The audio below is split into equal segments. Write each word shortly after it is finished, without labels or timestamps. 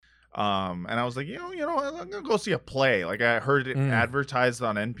And I was like, I'm gonna go see a play. Like I heard it advertised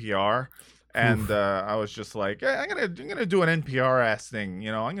on NPR, and I was just like, yeah, I'm gonna do an NPR ass thing.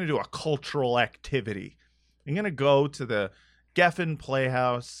 I'm gonna do a cultural activity. I'm gonna go to the Geffen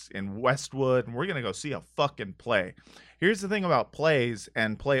Playhouse in Westwood, and we're gonna go see a fucking play. Here's the thing about plays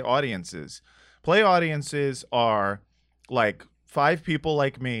and play audiences. Play audiences are like 5 people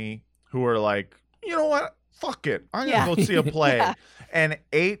like me who are like, you know what? Fuck it. I'm going to go see a play. Yeah. And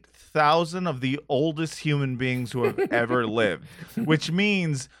 8,000 of the oldest human beings who have ever lived, which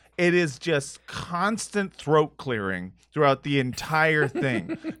means it is just constant throat clearing throughout the entire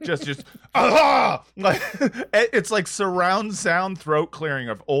thing. just, ah! Like, it's like surround sound throat clearing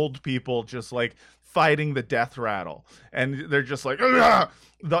of old people just like fighting the death rattle. And they're just like, ah!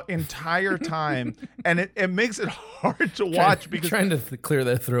 The entire time, and it makes it hard to watch because trying to clear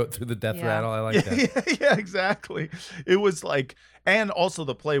their throat through the death rattle. I like that. Yeah, exactly. It was like, and also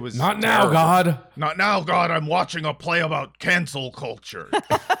the play was not terrible. Now, God. Not now, God. I'm watching a play about cancel culture.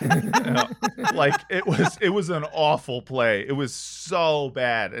 Like it was an awful play. It was so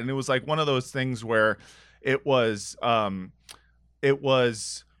bad, and it was like one of those things where it was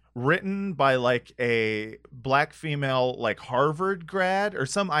written by like a black female like Harvard grad or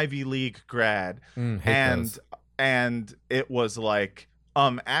some Ivy League grad, and it was like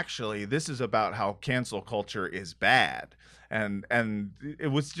actually this is about how cancel culture is bad, and it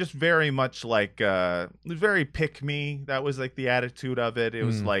was just very much like very pick me. That was like the attitude of it. It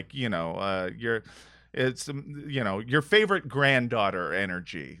was like your favorite granddaughter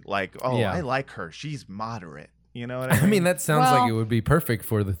energy, like I like her, she's moderate. You know what I mean? I mean, that sounds like it would be perfect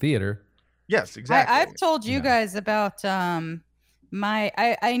for the theater. Yes, exactly. I've told you guys about I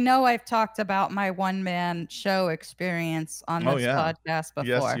know I've talked about my one-man show experience on this podcast before.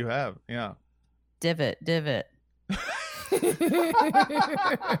 Yes, you have. Yeah. Divot.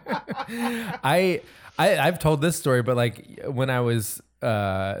 I've told this story, but like when I was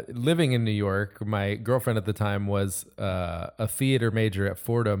living in New York, my girlfriend at the time was a theater major at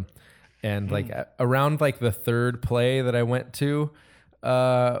Fordham. And like around like the third play that I went to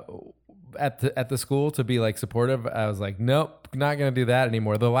at the school to be like supportive, I was like, nope, not gonna do that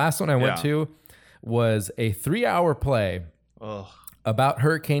anymore. The last one I went to was a 3-hour play about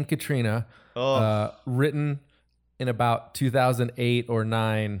Hurricane Katrina, written in about 2008 or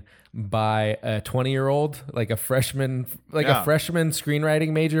 9 by a 20-year-old, like a freshman screenwriting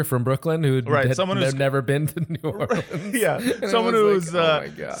major from Brooklyn who had never been to New Orleans. someone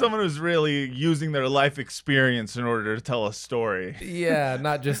who's really using their life experience in order to tell a story. Yeah,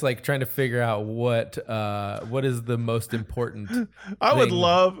 not just like trying to figure out what is the most important. I would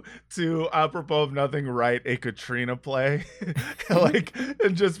love to, apropos of nothing, write a Katrina play,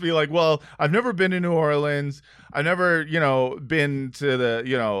 and just be like, well, I've never been to New Orleans. I've never, been to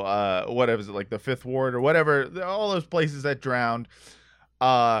the, whatever is it, like the Fifth Ward or whatever, all those places that drowned.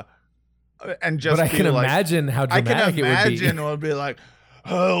 And just, but I can imagine how dramatic it would be. I can imagine it would be like,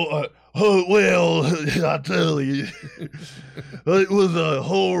 well, I tell you, it was a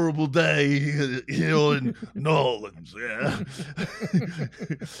horrible day, in New Orleans. Yeah.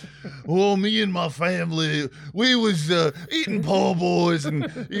 Well, me and my family, we was eating po' boys and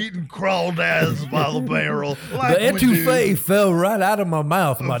eating crawdads by the barrel. Like the etouffee fell right out of my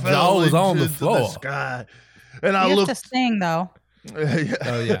mouth. My jaw was on the floor. The sky. And I looked to sing though.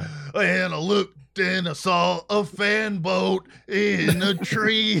 Oh yeah. And I looked and I saw a fan boat in a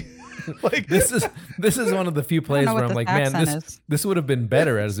tree. Like this is one of the few plays where I'm like, man, this would have been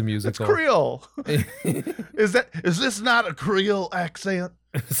better as a musical. It's Creole. Is this not a Creole accent?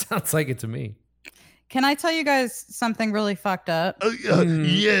 Sounds like it to me. Can I tell you guys something really fucked up?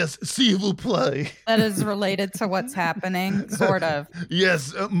 Yes, s'il vous plaît. That is related to what's happening, sort of.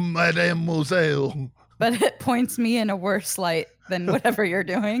 Yes, mademoiselle. But it points me in a worse light than whatever you're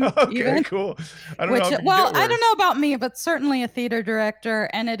doing. Okay, even. Cool. I don't know about me, but certainly a theater director,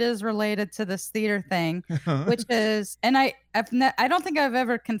 and it is related to this theater thing, which is, and I don't think I've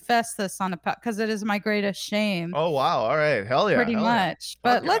ever confessed this on because it is my greatest shame. Oh wow! All right, hell yeah, pretty much.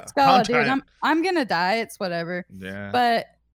 But let's go, dude. I'm gonna die. It's whatever. Yeah. But